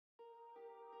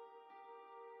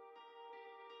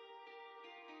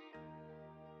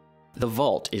The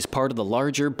Vault is part of the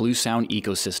larger Bluesound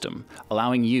ecosystem,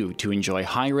 allowing you to enjoy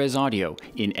high-res audio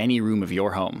in any room of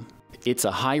your home. It's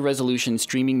a high-resolution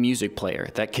streaming music player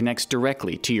that connects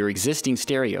directly to your existing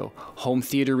stereo, home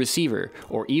theater receiver,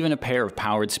 or even a pair of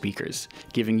powered speakers,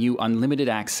 giving you unlimited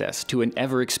access to an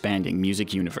ever-expanding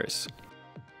music universe.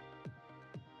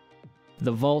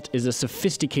 The Vault is a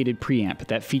sophisticated preamp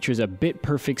that features a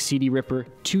bit-perfect CD ripper,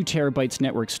 2 TB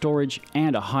network storage,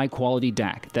 and a high-quality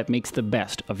DAC that makes the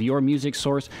best of your music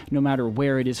source no matter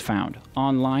where it is found,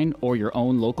 online or your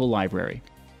own local library.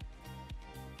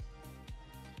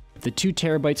 The 2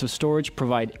 TB of storage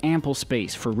provide ample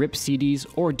space for ripped CDs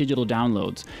or digital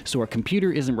downloads, so a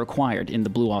computer isn't required in the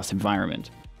BluOS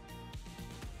environment.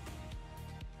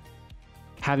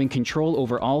 Having control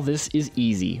over all this is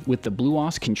easy with the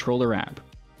BluOS Controller app.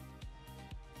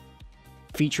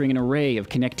 Featuring an array of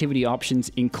connectivity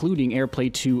options including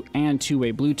AirPlay 2 and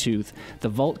two-way Bluetooth, the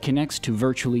Vault connects to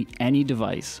virtually any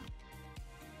device.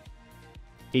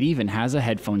 It even has a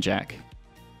headphone jack.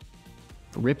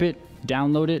 Rip it,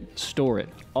 download it, store it,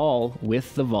 all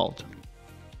with the Vault.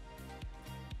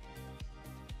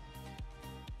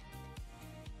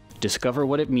 Discover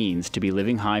what it means to be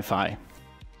living hi-fi.